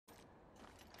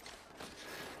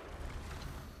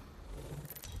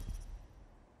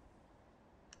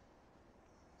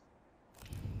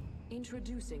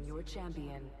Introducing your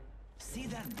champion. See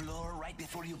that blur right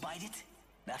before you bite it?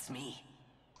 That's me.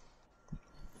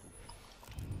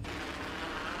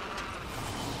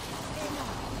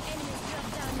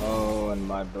 Oh, and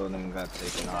my building got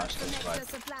taken hostage by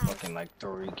fucking like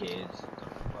 3 kids.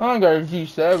 I don't got a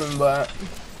G7, but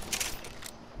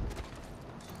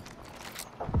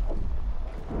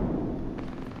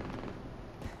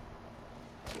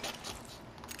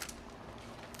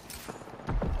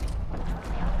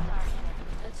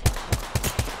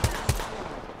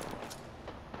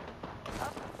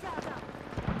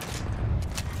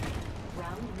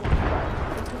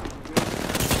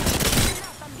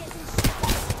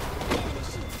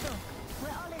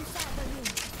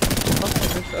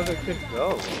Other kid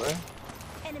go, man.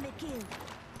 Enemy killed.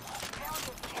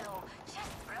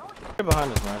 Get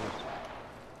behind us, man.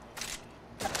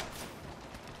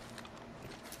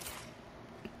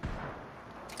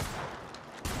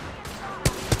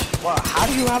 Wow, how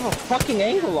do you have a fucking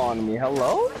angle on me?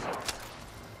 Hello?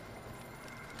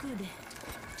 Good.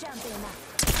 Jump in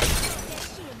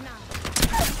now.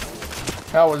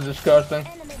 that was disgusting.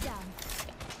 Enemy down.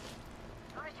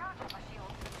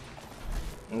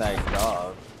 Like,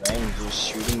 dog. Bang just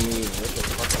shooting me. What the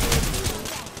fuck am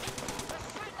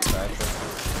I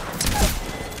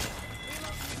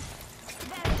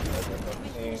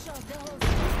doing?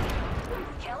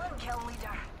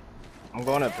 I'm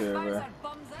going up here, bro.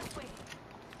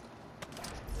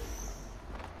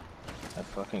 I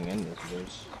fucking end this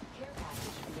bitch.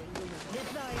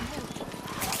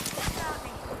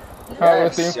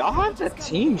 Yes, y'all have the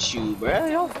team shoot, bro.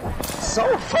 Y'all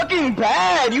so fucking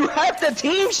bad. You have the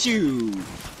team shoot.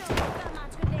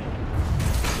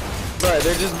 Bro,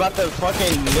 they're just about to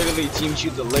fucking literally team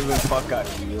shoot the living fuck out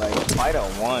of you. Like, fight a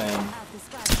 1.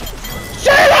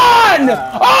 Shit on!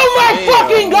 Oh my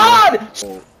fucking god!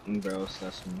 Oh, bro,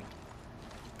 that's me.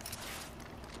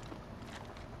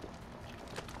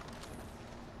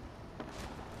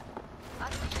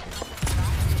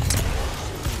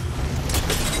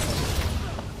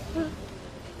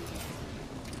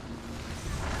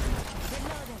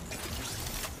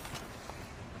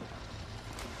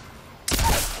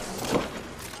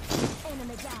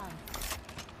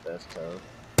 That's tough.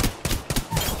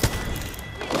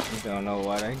 You don't know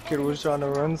why that kid was trying to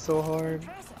run so hard.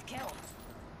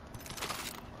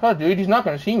 Oh, dude, he's not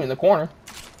gonna see me in the corner.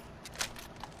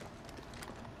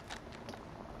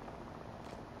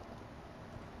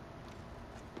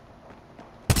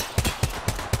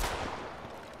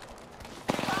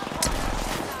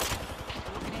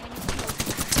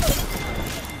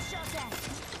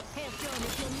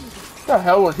 What the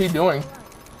hell was he doing?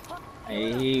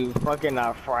 He fucking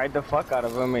fried the fuck out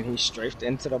of him and he strafed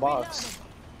into the box.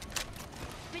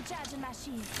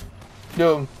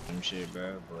 Dude. Some shit,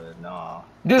 bro, but nah.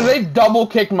 Dude, they double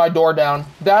kicked my door down.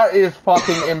 That is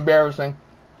fucking embarrassing.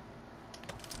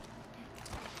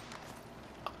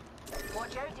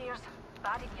 Watch out, dears.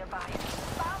 Body nearby.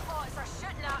 Bots are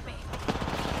shooting at me.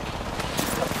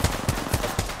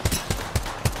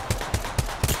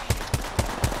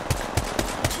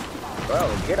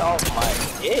 Bro, get off my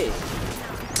dick.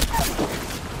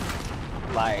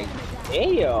 Like,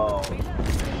 ayo.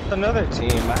 It's another team.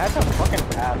 I had to fucking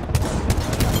pass.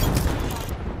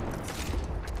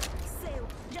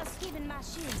 Just giving my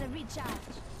shields a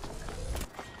recharge.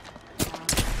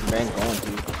 Bang going,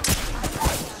 dude.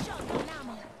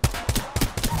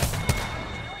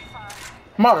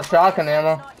 I'm out of shotgun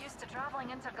ammo. Not used to traveling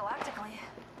intergalactically.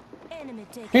 Enemy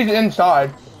taken. He's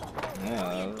inside. Yeah,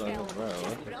 I was like, bro,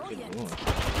 what the kid doing?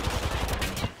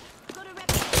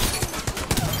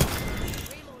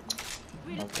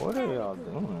 Like, what are y'all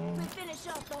doing? We finish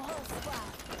off the whole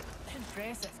squad.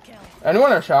 Impressive kill.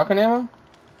 Anyone have shotgun ammo?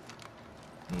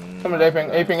 Someone's aping.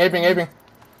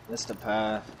 That's the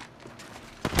path.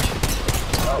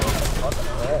 Oh, what the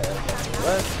heck?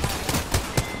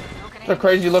 What? It's a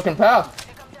crazy looking path.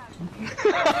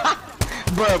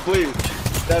 Bro, please.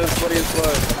 That is funny as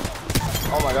fuck.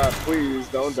 Oh my god, please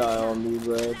don't die on me,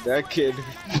 bro. That kid.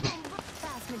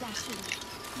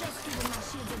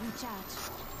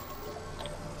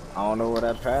 I don't know where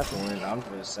that path went. I'm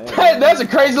just saying. Hey, that's a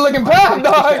crazy looking path,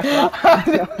 dog.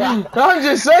 I'm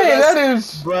just saying that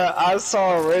is. Bro, I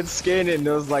saw a red skin and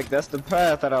it was like, that's the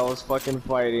path that I was fucking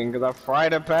fighting. Cause I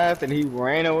fried a path and he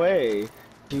ran away.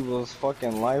 He was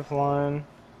fucking Lifeline.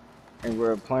 And we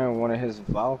were playing with one of his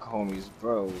Valk homies,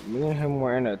 bro. Me and him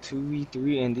were in a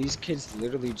 2v3 and these kids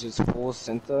literally just full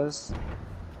sent us.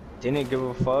 Didn't give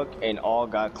a fuck and all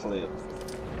got clipped.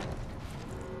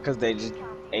 Cause they just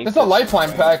ate. It's a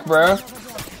Lifeline pack, bro.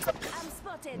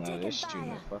 No, they're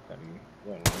shooting the fuck out of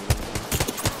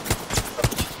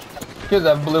you. Kids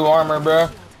have blue armor, bro.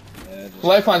 Yeah, just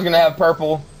Lifeline's gonna have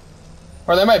purple.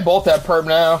 Or they might both have perp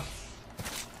now.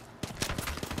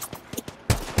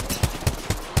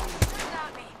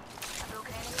 Not me. A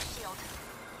broken enemy shield.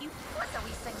 You what's a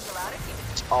wee singularity?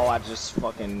 oh, I just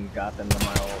fucking got them to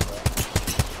my ult, bro.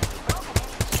 Broken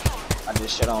enemy shield. I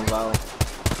just shit on Val.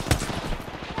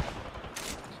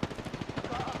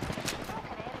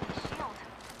 Broken enemy shield.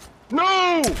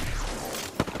 No!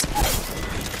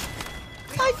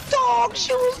 My dog,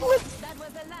 she was with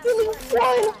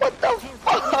one. What the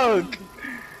fuck?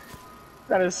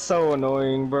 That is so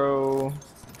annoying, bro.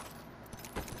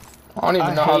 I don't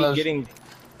even know how those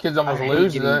kids I almost hate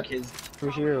lose getting that. kids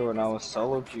through here when I was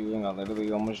solo queuing. I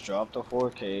literally almost dropped a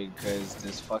 4K because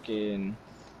this fucking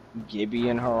Gibby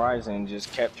and Horizon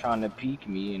just kept trying to peek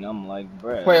me, and I'm like,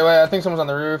 bruh. Wait, I think someone's on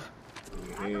the roof.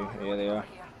 Yeah, they are.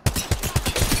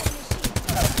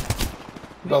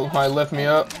 Go, might lift me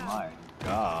up. My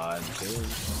God, dude.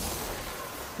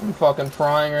 I'm fucking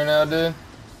frying right now, dude.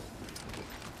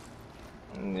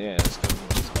 Yeah, it's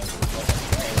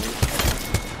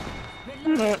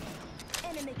good.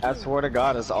 I swear to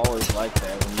God, it's always like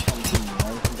that when you come to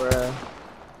rank, bruh.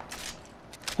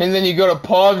 And then you go to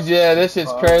pubs, yeah, this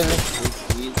shit's crazy.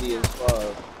 It's easy as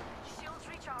fuck. Shields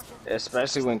recharging.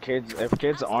 Especially when if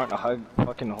kids aren't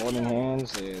fucking holding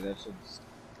hands, yeah, that shit's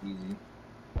easy.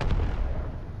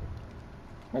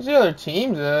 Where's the other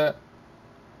teams at?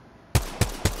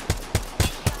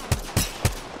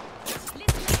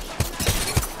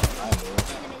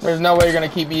 There's no way you're gonna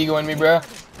keep egoing me, bro.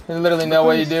 There's literally no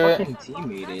way you do it. Fucking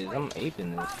teammate is. I'm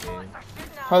aping this game.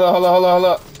 Hold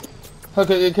up.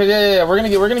 Okay, yeah. We're gonna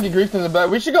get griefed in the back.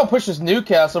 We should go push this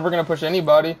Newcastle if we're gonna push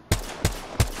anybody.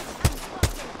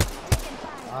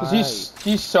 Cause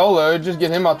he's solo. Just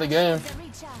get him out the game.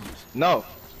 No.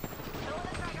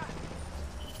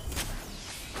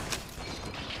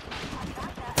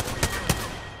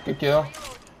 Good kill.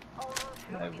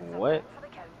 Like what?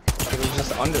 It was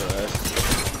just under us.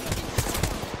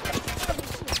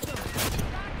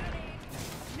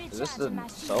 Is this the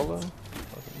solo?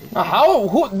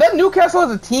 Who? That Newcastle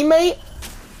has a teammate?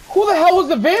 Who the hell was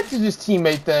the Vantage's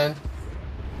teammate then?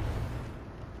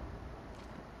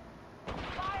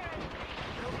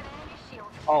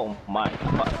 Oh my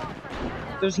God.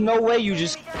 There's no way you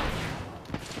just.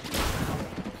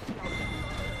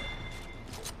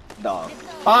 Dog.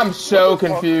 I'm so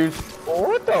confused.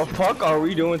 What the fuck are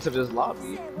we doing to this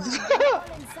lobby?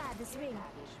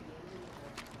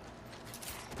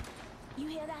 You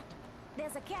hear that?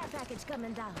 There's a care package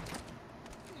coming down.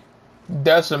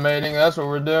 Decimating, that's what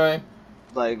we're doing.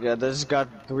 Like, they just got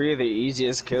 3 of the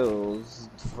easiest kills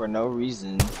for no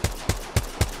reason.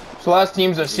 So last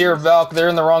team's a Seer Valk, they're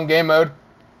in the wrong game mode.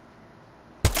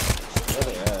 Where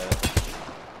they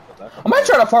at? I might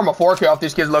try to farm a 4K off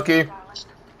these kids, Lucky.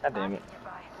 God damn it.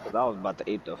 Cause I was about to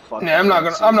ape the fuck. Yeah, I'm not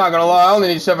gonna lie, I only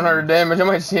need 700 damage. I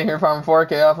might sit here farm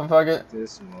 4K off and fuck it.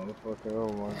 This motherfucker,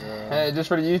 oh my God. Hey, just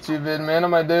for the YouTube vid, man, I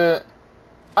might do it.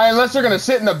 Unless they're gonna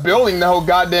sit in the building the whole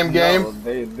goddamn game. No,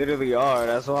 they literally are.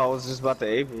 That's why I was just about to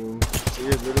ape him. She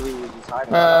literally was just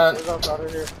hiding.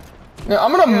 Yeah,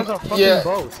 I'm gonna. Yeah.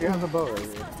 She has a bow right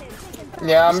here.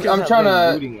 Yeah, I'm trying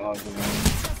to.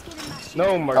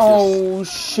 No, Marcus. Oh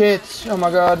shit! Oh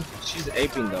my God. She's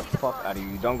aping the fuck out of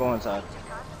you. Don't go inside.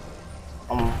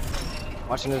 I'm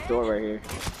watching this door right here.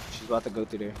 She's about to go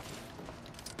through there.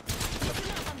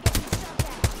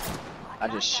 I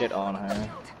just shit on her.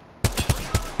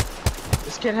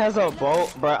 This kid has a bow,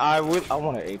 but I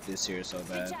want to ape this here so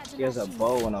bad. He has a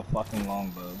bow and a fucking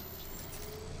longbow.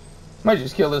 Might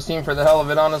just kill this team for the hell of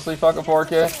it, honestly. Fuck a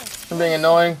 4K. For being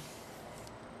annoying.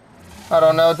 I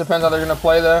don't know. It depends how they're gonna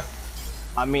play though.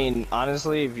 I mean,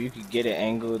 honestly, if you could get it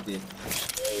angled, then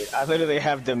I literally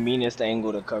have the meanest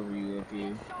angle to cover you up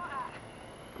here.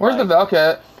 Where's the Valk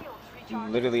at?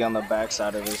 Literally on the back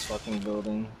side of this fucking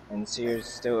building. And Seer's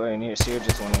still in here. Seer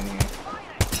just went in here.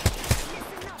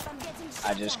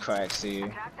 I just cracked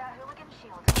Seer.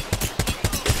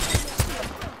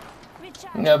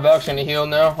 Yeah, Valk's gonna heal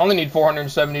now. Only need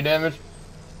 470 damage.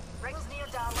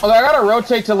 Although I gotta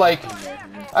rotate to like,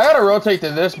 I gotta rotate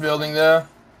to this building though.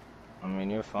 I mean,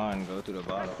 you're fine. Go through the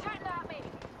bottom.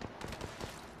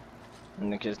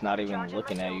 And the kid's not even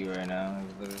looking at you right now.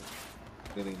 He's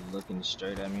literally looking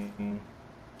straight at me.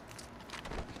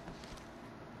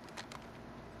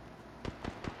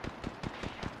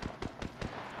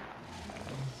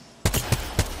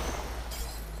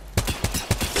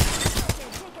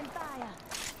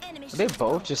 Are they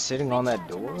both just sitting on that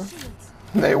door?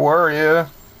 They were, yeah.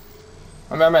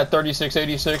 I mean, I'm at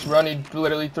 3686, bro. I need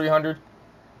literally 300.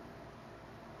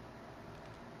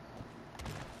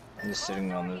 Just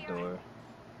sitting on this door.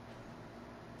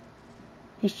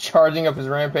 He's charging up his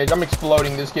rampage. I'm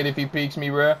exploding this kid if he peeks me,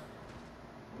 bruh.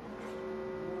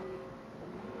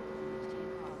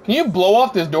 Can you blow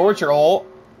off this door with your ult?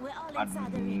 We're all I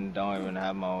inside the ring. don't even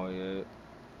have my ult yet.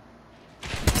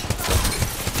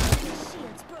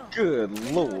 Shields, bro.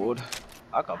 Good lord.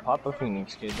 I could pop a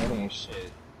Phoenix kid, that ain't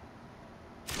shit.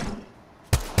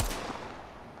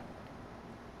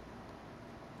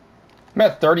 I'm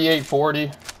at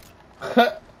 3840.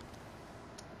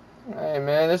 Hey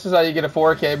man, this is how you get a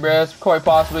 4K, bruh. It's quite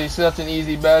possibly such an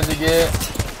easy badge to get.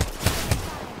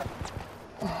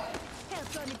 Help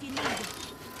on if you need it.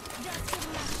 Just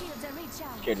give my shields a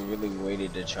recharge. Kid really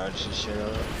waited to charge this shit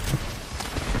up.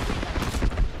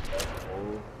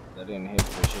 Oh, that didn't hit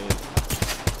for shit.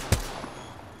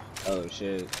 Oh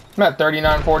shit. I'm at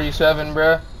 3947,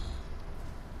 bruh.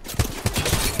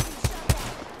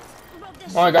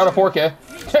 Oh, I got a 4K.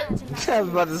 I was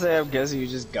about to say, I'm guessing you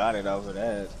just got it off of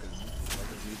that.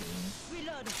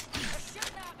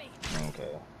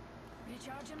 Okay.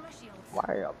 Why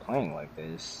are y'all playing like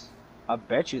this? I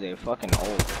bet you they fucking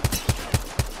old.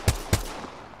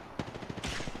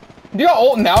 Do you got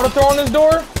ult now to throw on this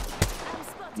door?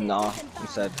 Nah, you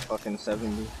said fucking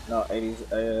 70. No, 80,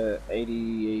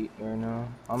 88 right now.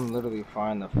 I'm literally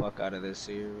frying the fuck out of this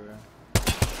here, bro.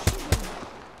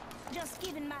 Just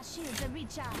giving my shields a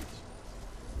recharge.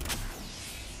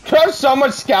 I have so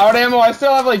much scout ammo. I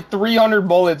still have like 300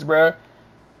 bullets, bruh.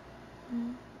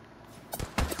 I'm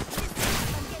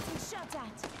getting shot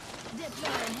at.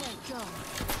 Deploying health drone.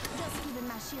 Just giving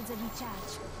my shields a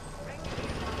recharge.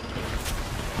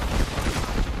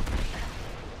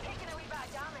 Taking a wee bit of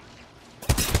damage.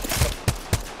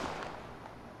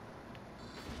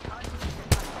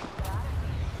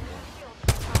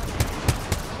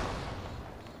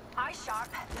 Eye sharp.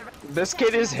 This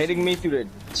kid is hitting me through the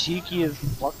cheekiest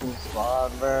fucking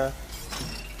spot, bruh.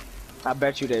 I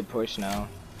bet you they push now.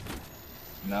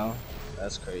 No?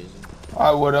 That's crazy.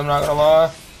 I would, I'm not gonna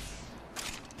lie.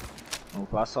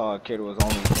 If I saw a kid was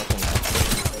only fucking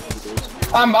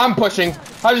I'm pushing.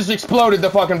 I just exploded the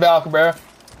fucking Valk, bruh.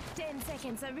 10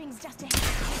 seconds, the ring's just ahead.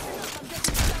 I'm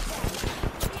getting shot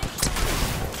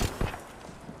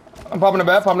at. I'm popping a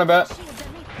bet, popping a bet. Shields a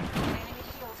recharge. Enemy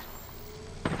shield.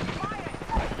 Fire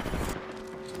it.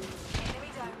 Enemy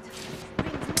downed.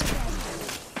 Rings moving.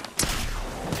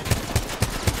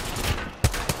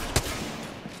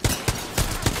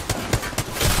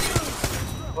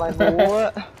 like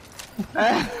what?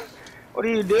 What are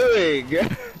you doing?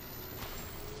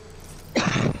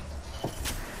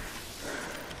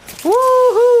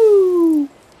 Woohoo!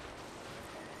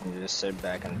 You just sit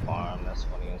back and farm. That's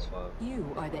funny as fuck. You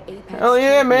are the apex. Hell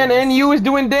yeah, man. champions. And you is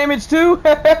doing damage too.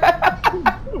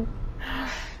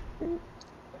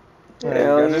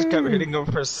 Yeah, I just kept hitting him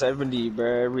for 70,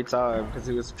 bro, every time because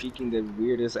he was peeking the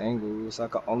weirdest angle, so I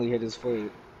could only hit his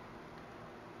foot.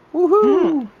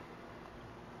 Woohoo!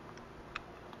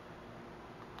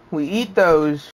 We eat those.